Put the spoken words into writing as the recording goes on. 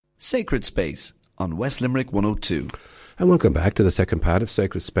Sacred Space on West Limerick 102. And welcome back to the second part of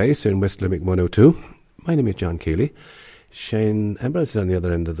Sacred Space in West Limerick 102. My name is John Keeley. Shane Ambrose is on the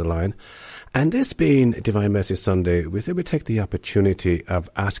other end of the line. And this being Divine Mercy Sunday, we said we'd take the opportunity of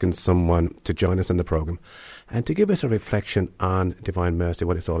asking someone to join us on the programme and to give us a reflection on Divine Mercy,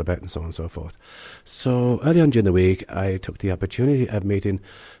 what it's all about, and so on and so forth. So early on during the week, I took the opportunity of meeting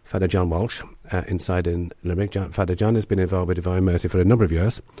Father John Walsh inside in Limerick. Father John has been involved with Divine Mercy for a number of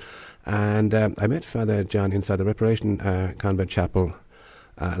years. And I met Father John inside the Reparation Convent Chapel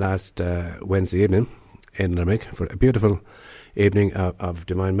last Wednesday evening in Limerick for a beautiful evening of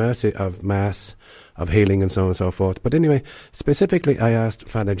Divine Mercy, of Mass, of healing, and so on and so forth. But anyway, specifically, I asked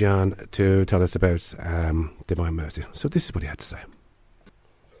Father John to tell us about Divine Mercy. So this is what he had to say.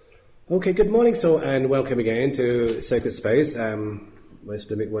 Okay, good morning, and welcome again to Sacred Space, West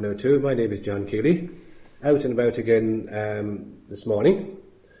Limerick 102. My name is John Keeley, out and about again this morning.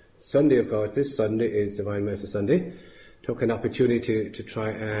 Sunday, of course, this Sunday is Divine Mercy Sunday. Took an opportunity to try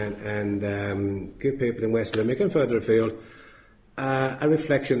and give people in West Limerick and further afield a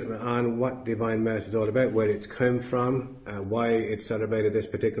reflection on what Divine Mercy is all about, where it's come from, why it's celebrated this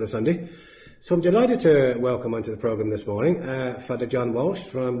particular Sunday. So I'm delighted to welcome onto the programme this morning Father John Walsh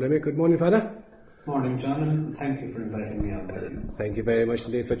from Limerick. Good morning, Father. Morning, John, and thank you for inviting me on with you. Thank you very much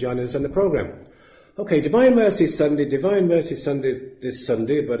indeed for joining us on the programme. Okay, Divine Mercy Sunday this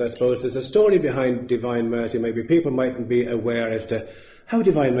Sunday, but I suppose there's a story behind Divine Mercy. Maybe people mightn't be aware as to how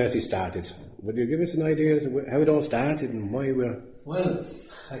Divine Mercy started. Would you give us an idea as to how it all started and why we're... Well,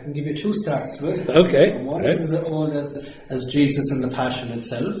 I can give you two starts to it. Okay. One is as old as Jesus and the Passion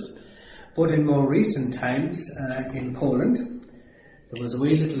itself. But in more recent times, in Poland, there was a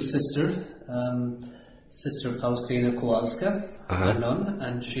wee little sister, Sister Faustina Kowalska, a nun,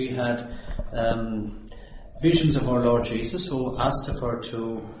 and she had visions of our Lord Jesus, who asked of her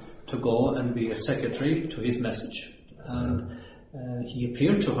to go and be a secretary to his message. And he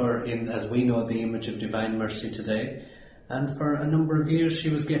appeared to her in, as we know, the image of Divine Mercy today. And for a number of years she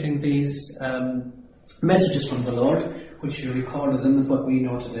was getting these messages from the Lord, which she recorded them in what we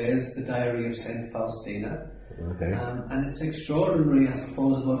know today as the Diary of St. Faustina. Okay. And it's extraordinary, I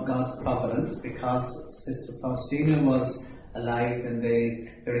suppose, about God's providence, because Sister Faustina was alive in the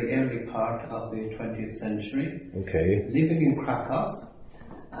very early part of the 20th century, living in Krakow.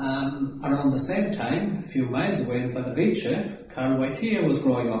 Around the same time, a few miles away in Wadowice, Karl Wojtyła was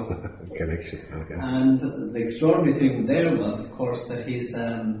growing up. Connection, okay. And the extraordinary thing there was, of course, that his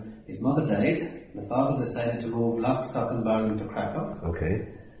mother died. The father decided to move lock, stock and barrel to Krakow. Okay.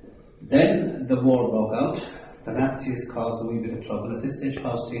 Then the war broke out. The Nazis caused a wee bit of trouble. At this stage,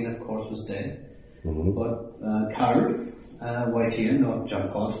 Faustina, of course, was dead. Mm-hmm. But Karl Wojtyła, not John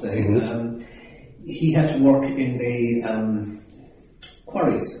Paul today, he had to work in the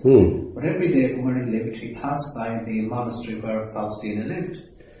quarries. But every day from where he lived, he passed by the monastery where Faustina lived.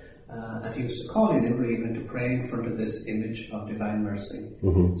 And he used to call in every evening to pray in front of this image of Divine Mercy.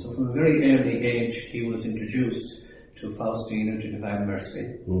 Mm-hmm. So from a very early age, he was introduced to Faustina, to Divine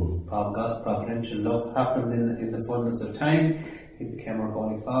Mercy. Mm-hmm. God's providential love happened in the fullness of time. He became our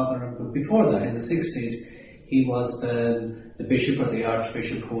Holy Father. But before that, in the 60s, he was the bishop or the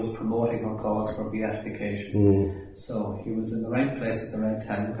archbishop who was promoting our cause for beatification. Mm. So he was in the right place at the right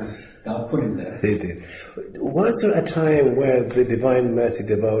time because God put him there. He did. Was there a time where the Divine Mercy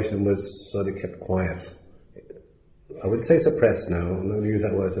devotion was sort of kept quiet? I would say suppressed now. I'm not going to use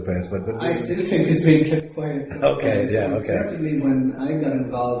that word suppressed, but I still think it's being kept quiet. Sometimes. Certainly when I got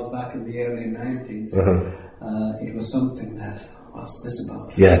involved back in the early 90s, it was something that, what's this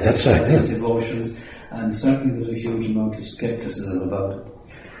about? Yeah, that's right. These devotions, and certainly there was a huge amount of skepticism about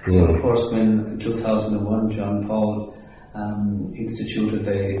it. So of course when in 2001 John Paul instituted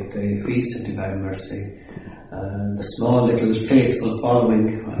the Feast of Divine Mercy, the small little faithful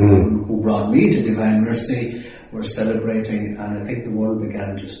following who brought me to Divine Mercy were celebrating, and I think the world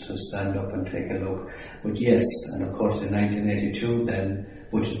began just to stand up and take a look. But yes, and of course in 1982 then,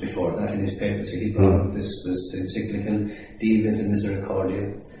 which is before that, in his papacy, he brought up this encyclical Dives in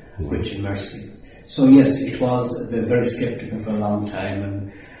Misericordia, rich in mercy. So yes, it was very sceptical for a long time,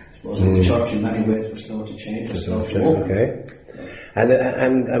 and I suppose the church in many ways was slow to change, or slow to open. Okay.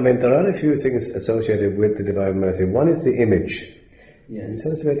 And I mean, there are a few things associated with the Divine Mercy. One is the image. Yes.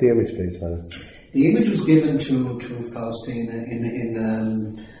 Tell us about the image, please, Father. The image was given to Faustina in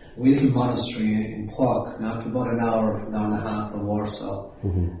a little monastery in Płock, now to about an hour and a half from Warsaw.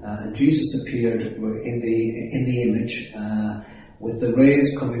 Mm-hmm. And Jesus appeared in the image with the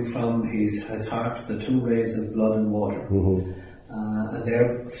rays coming from his heart, the two rays of blood and water. Mm-hmm. And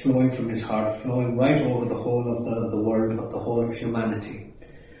they're flowing from his heart, flowing right over the whole of the world, of the whole of humanity.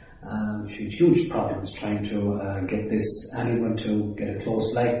 She had huge problems trying to get anyone to get a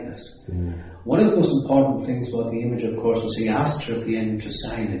close likeness. One of the most important things about the image, of course, was he asked her at the end to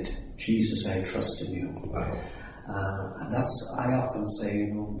sign it. Jesus, I trust in you. Wow. And that's, I often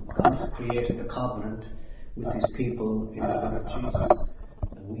say, God created the covenant with these people in the name of Jesus,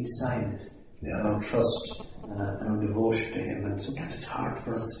 and we sign it. And our trust and our devotion to Him. And sometimes it's hard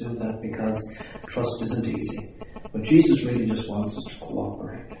for us to do that because trust isn't easy. But Jesus really just wants us to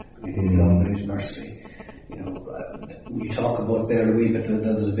cooperate in His love and His mercy. We talk about there a wee bit,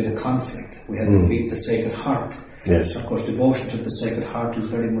 there's a bit of conflict. We had the Sacred Heart. Yes. Of course, devotion to the Sacred Heart is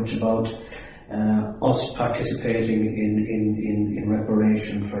very much about us participating in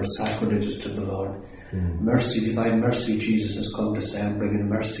reparation for sacrileges to the Lord. Mercy, divine mercy, Jesus has come to say, I'm bringing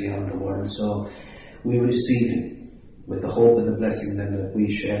mercy on the world. So we receive it with the hope and the blessing then that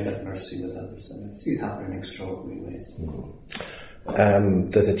we share that mercy with others. And I see it happen in extraordinary ways.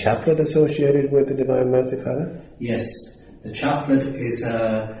 There's a chaplet associated with the Divine Mercy, Father? Yes, the chaplet is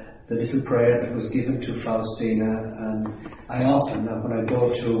the little prayer that was given to Faustina, and I often, when I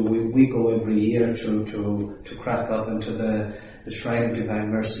go to, we go every year to Krakow and to the Shrine of Divine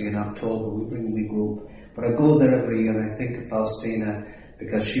Mercy in October. We bring a wee group, but I go there every year and I think of Faustina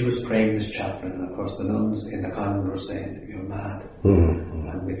because she was praying this chaplet, and of course the nuns in the convent were saying, you're mad.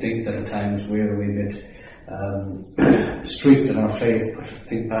 And we think that at times we're a wee bit strict in our faith, but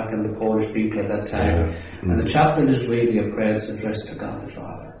think back on the Polish people at that time. And the chaplet is really a prayer that's addressed to God the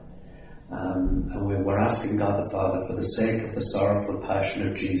Father. And we're asking God the Father, for the sake of the sorrowful passion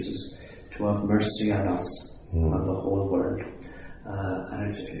of Jesus, to have mercy on us and on the whole world. And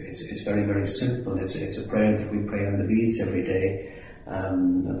it's very, very simple. It's a prayer that we pray on the beads every day.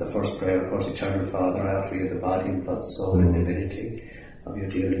 And the first prayer, of course, Eternal Father, I offer you the body and blood, soul and divinity of your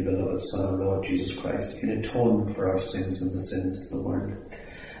dearly beloved Son, our Lord Jesus Christ, in atonement for our sins and the sins of the world.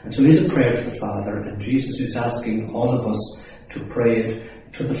 And so it is a prayer to the Father, and Jesus is asking all of us to pray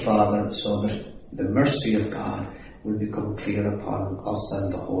it to the Father so that the mercy of God will become clear upon us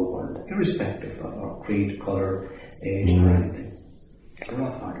and the whole world, irrespective of our creed, colour, age, or anything. We're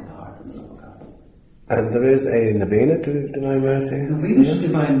all part of the heart and the love of God. And there is a novena to Divine Mercy? The novena to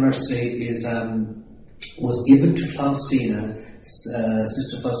Divine Mercy was given to Faustina,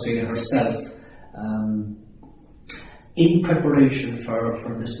 Sister Faustina herself, in preparation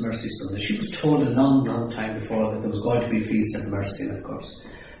for this Mercy Sunday. She was told a long, long time before that there was going to be a Feast of Mercy, and of course,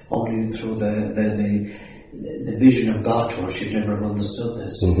 only through the vision of God to her, she'd never have understood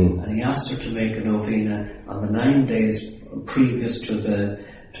this. And he asked her to make a novena on the 9 days previous to the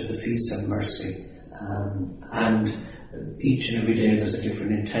Feast of Mercy. And each and every day there's a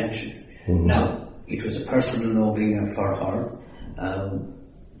different intention. Now, it was a personal novena for her.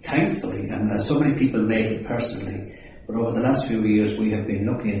 Thankfully, and so many people make it personally, but over the last few years we have been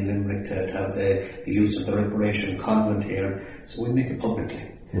lucky in Limerick to have the use of the Reparation Convent here, so we make it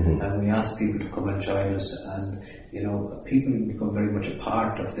publicly. And we ask people to come and join us, and people become very much a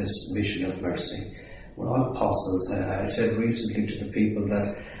part of this mission of mercy. We're all apostles. I said recently to the people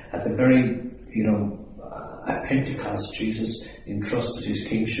that at the very, at Pentecost, Jesus entrusted his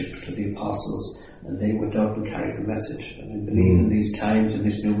kingship to the apostles, and they went out and carried the message. And I believe in these times, in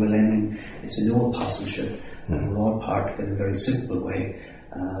this new millennium, it's a new apostleship, and we're all part of it in a very simple way.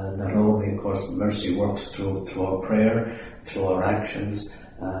 Not only, of course, mercy works through our prayer, through our actions,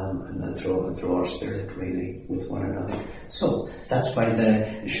 and through our spirit, really, with one another. So that's why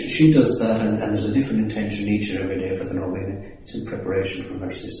she does that, and there's a different intention each and every day for the novena. It's in preparation for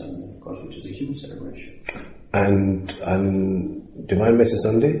Mercy Sunday, of course, which is a huge celebration. And Divine Mercy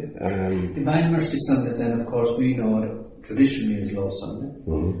Sunday? Divine Mercy Sunday, then, of course, we know it traditionally is Low Sunday.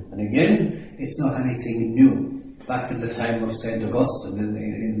 And again, it's not anything new. Back in the time of St. Augustine,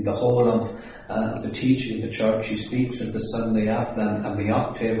 in the whole of the teaching of the Church, he speaks of the Sunday after and the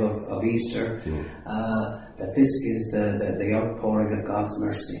octave of Easter, that this is the outpouring of God's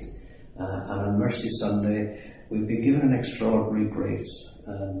mercy. And on Mercy Sunday, we've been given an extraordinary grace.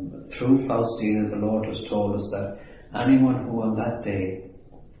 Through Faustina, the Lord has told us that anyone who on that day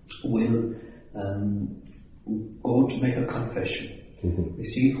will go to make a confession,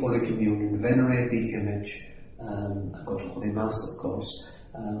 receive Holy Communion, venerate the image, and go to Holy Mass, of course,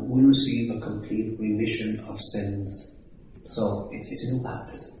 will receive a complete remission of sins. So it's a new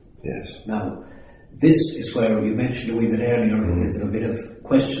baptism. Yes. Now, this is where you mentioned a wee bit earlier, is there a bit of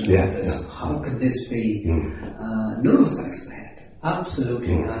question about this? Yeah. How could this be? None of us can explain it.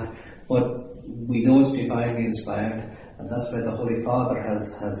 Absolutely not. But we know it's divinely inspired, and that's why the Holy Father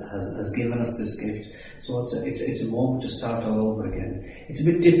has given us this gift. So it's a moment to start all over again. It's a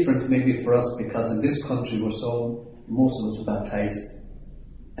bit different maybe for us because in this country most of us are baptized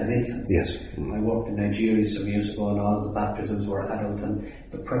as infants. Yes. I worked in Nigeria some years ago, and all of the baptisms were adult, and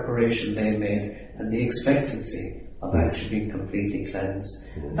the preparation they made and the expectancy of actually being completely cleansed.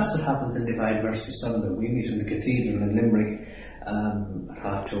 And that's what happens in Divine Mercy Sunday. We meet in the cathedral in Limerick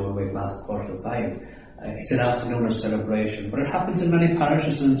at 2:30 and we have Mass at 4:45. It's an afternoon of celebration, but it happens in many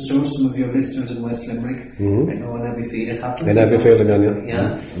parishes, and so some of your listeners in West Limerick, I know in Abbeyfeale it happens. In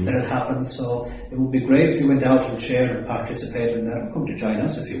Abbeyfeale, that it happens. So it would be great if you went out and shared and participated in that. Come to join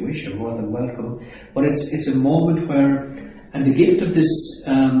us if you wish, you're more than welcome. But it's a moment where, and the gift of this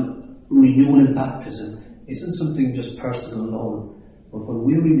renewal in baptism isn't something just personal alone, but when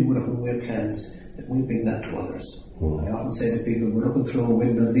we renew it, when we're cleansed, that we bring that to others. I often say to people, we're looking through a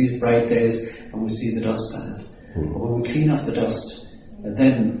window on these bright days and we see the dust on it. But when we clean off the dust,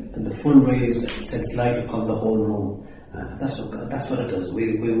 then in the full rays sets light upon the whole room. That's what it does.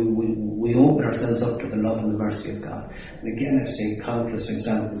 We open ourselves up to the love and the mercy of God. And again, I've seen countless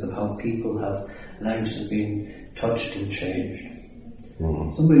examples of how people lives have been touched and changed.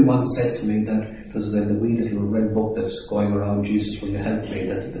 Somebody once said to me that it was the wee little red book that's going around, Jesus, will you help me,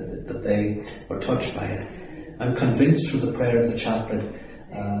 that they were touched by it. I'm convinced through the prayer of the chaplet,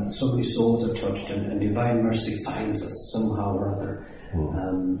 so many souls are touched, and Divine Mercy finds us somehow or other.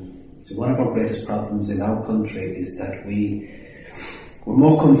 So one of our greatest problems in our country is that we're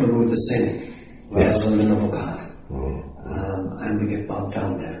more comfortable with the sin rather than the love of God. And we get bogged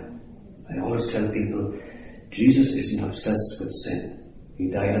down there. I always tell people, Jesus isn't obsessed with sin. He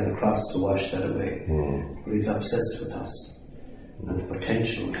died on the cross to wash that away. But he's obsessed with us and the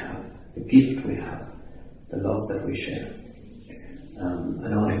potential we have, the gift we have, the love that we share.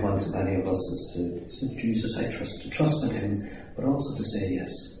 And all he wants of any of us is to say, Jesus, I trust in him, but also to say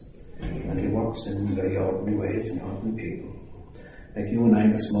yes. And he works in very ordinary ways in ordinary people. Like you and I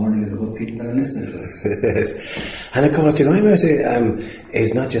this morning are the good people that are listening to us. Yes. And of course, Divine Mercy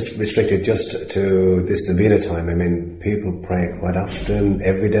is not just restricted just to this Novena time. I mean, people pray quite often,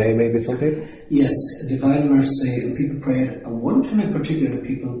 every day, maybe some people? Yes, Divine Mercy, people pray it. One time in particular,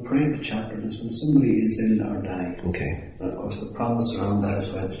 people pray the chaplet is when somebody is ill or dying. Okay. And of course, the promise around that is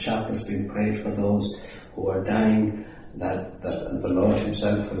where the chaplet's being prayed for those who are dying, that the Lord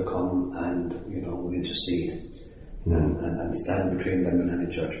himself will come and, will intercede. And stand between them and any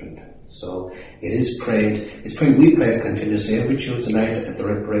judgment. So it is prayed. We pray it continuously every Tuesday night at the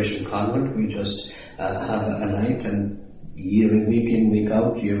Reparation Convent. We just have a night, and week in, week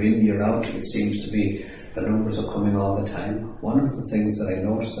out, year in, year out. It seems to be the numbers are coming all the time. One of the things that I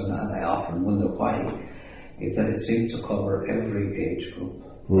notice, and I often wonder why, is that it seems to cover every age group.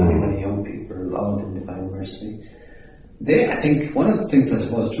 Many young people are involved in Divine Mercy. I think one of the things I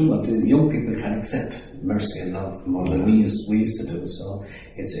suppose true about the young people can accept mercy and love more than we used to do. So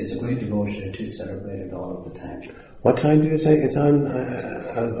it's a great devotion. It is celebrated all of the time. What time did you say it's on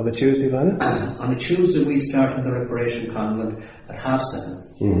a Tuesday, Vana? On a Tuesday we start in the Reparation Convent at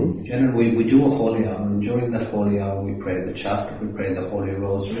 7:30. Generally we do a holy hour, and during that holy hour we pray the chaplet, we pray the Holy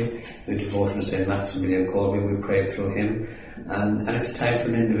Rosary, we devotion to St. Maximilian Kolbe, we pray through him. And it's a time for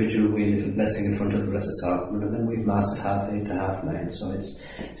an individual wee little blessing in front of the Blessed Sacrament, and then we've Mass at 8:30 to 9:30. So it's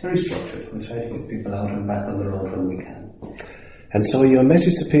very structured. We try to get people out and back on the road when we can. And so your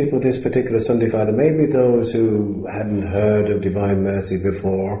message to people this particular Sunday, Father, maybe those who hadn't heard of Divine Mercy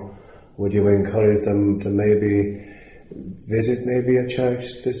before, would you encourage them to maybe visit maybe a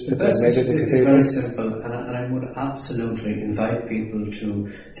church? The message is very simple, and I would absolutely invite people to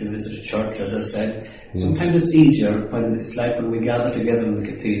visit a church. As I said, sometimes it's easier when it's like when we gather together in the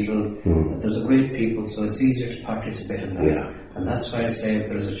cathedral. There's a great people, so it's easier to participate in that. Yeah. And that's why I say if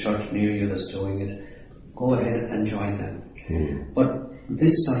there's a church near you that's doing it, go ahead and join them. But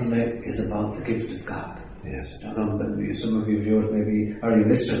this Sunday is about the gift of God. Yes. I don't know, but some of your viewers maybe, or your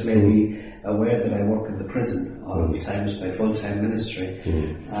listeners may be aware that I work in the prison all of the time. It's my full-time ministry.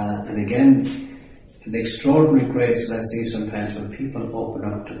 And again, the extraordinary grace that I see sometimes when people open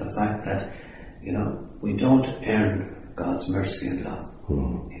up to the fact that, we don't earn God's mercy and love.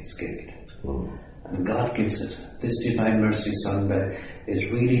 It's gift. And God gives it. This Divine Mercy Sunday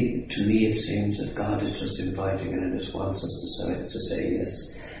is really, to me it seems that God is just inviting and just wants us to say yes.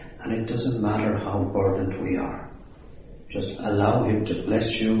 And it doesn't matter how burdened we are. Just allow him to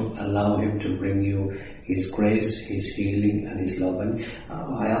bless you, allow him to bring you his grace, his healing and his love. And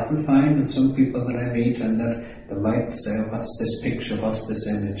I often find with some people that I meet and that they might say, what's this picture, what's this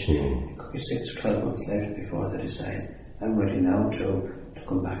image? It could be 6 or 12 months later before they decide, I'm ready now to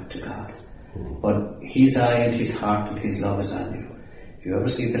come back to God. But his eye and his heart and his love is on you. If you ever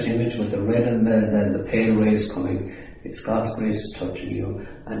see that image with the red and the pale rays coming, it's God's grace is touching you,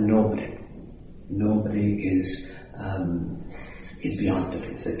 and nobody is is beyond it.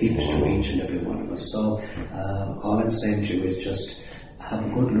 It's a gift to each and every one of us. So all I'm saying to you is just have a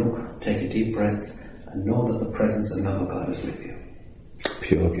good look, take a deep breath, and know that the presence and love of God is with you.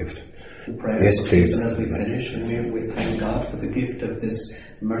 Pure gift. Pray Yes, please. as we finish, and we thank God for the gift of this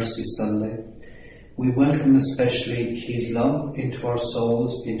Mercy Sunday. We welcome especially His love into our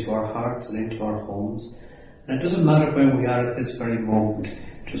souls, into our hearts, and into our homes. And it doesn't matter where we are at this very moment,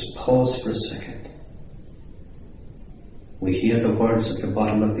 just pause for a second. We hear the words at the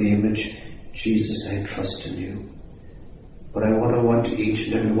bottom of the image, Jesus, I trust in you. But I want each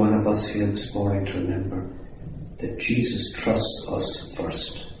and every one of us here this morning to remember that Jesus trusts us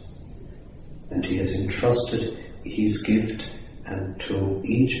first. And He has entrusted His gift and to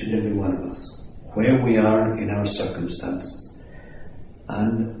each and every one of us, where we are in our circumstances.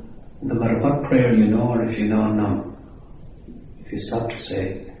 And no matter what prayer you know, or if you know none, if you stop to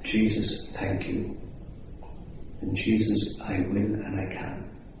say, Jesus, thank you, and Jesus, I will and I can.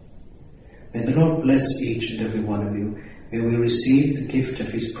 May the Lord bless each and every one of you. May we receive the gift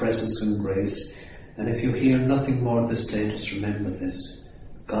of His presence and grace. And if you hear nothing more this day, just remember this.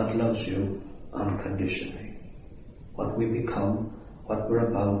 God loves you unconditionally. What we become, what we're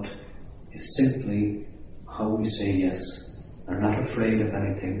about, is simply how we say yes. Are not afraid of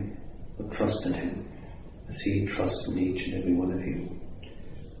anything, but trust in Him, as He trusts in each and every one of you.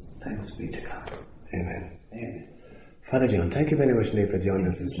 Thanks be to God. Amen. Amen. Father John, thank you very much indeed for joining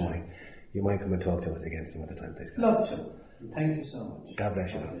us this morning. You might come and talk to us again some other time, please. Love to. And thank you so much. God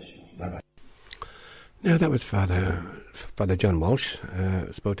bless you. God bless you. Bye-bye. Now, that was Father John Walsh,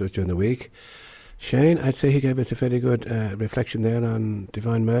 spoke to us during the week. Shane, I'd say he gave us a fairly good reflection there on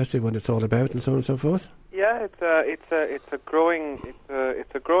Divine Mercy, what it's all about, and so on and so forth. Yeah, it's a growing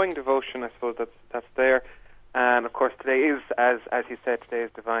devotion, I suppose, that's there, and of course today is, as he said, today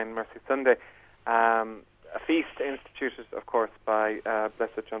is Divine Mercy Sunday, a feast instituted, of course, by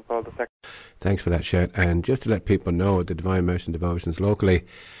Blessed John Paul II. Thanks for that, Shane. And just to let people know, the Divine Mercy devotions locally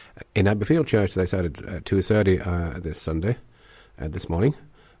in Abbeyfield Church, they started at 2:30 this Sunday, this morning.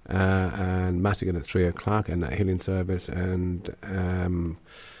 And Mass again at 3 o'clock, and a healing service, and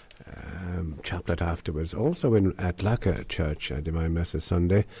chaplet afterwards. Also at Lacca Church, Divine Mercy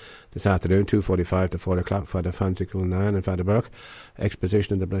Sunday this afternoon, 2:45 to 4 o'clock. Father Fancy Cullinan and Father Burke,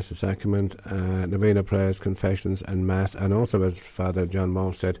 exposition of the Blessed Sacrament, novena prayers, confessions, and Mass. And also, as Father John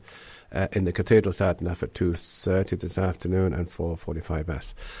Walsh said, in the Cathedral starting off at 2:30 this afternoon and 4:45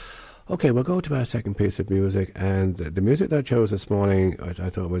 Mass. Okay, we'll go to our second piece of music, and the music that I chose this morning, which I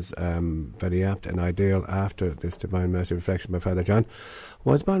thought was very apt and ideal after this Divine Mercy reflection by Father John,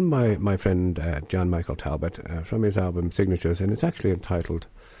 was by my friend John Michael Talbot from his album Signatures, and it's actually entitled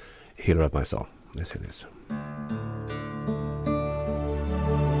Healer of My Soul. Let's hear this.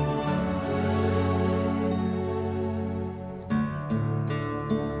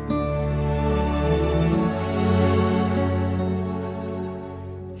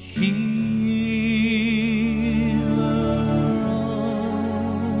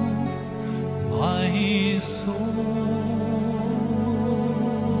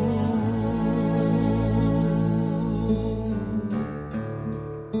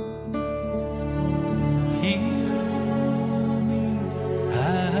 He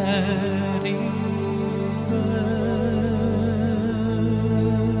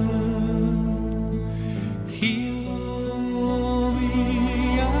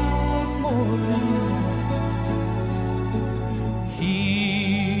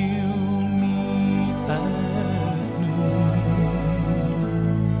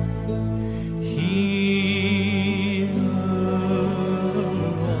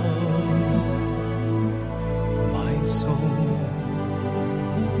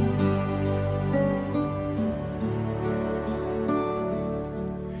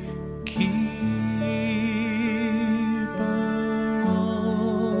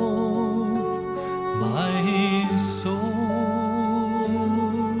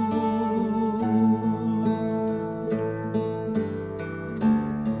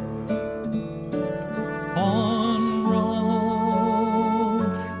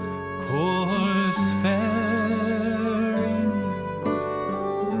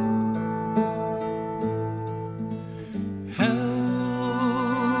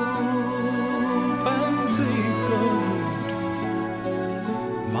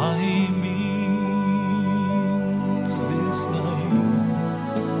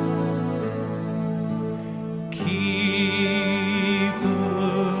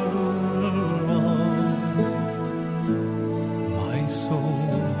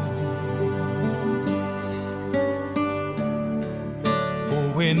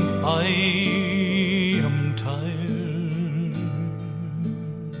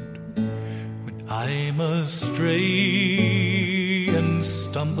I'm astray and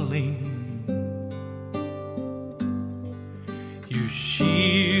stumbling. You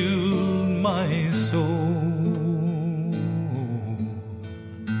shield my soul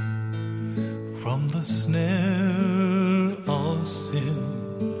from the snare of sin.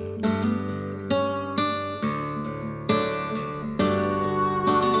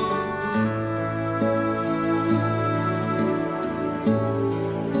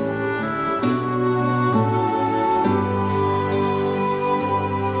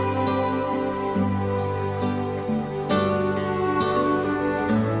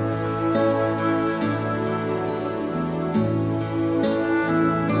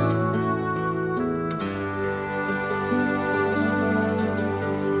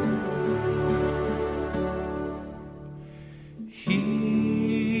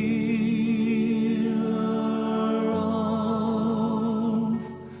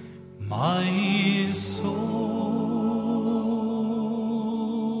 My soul.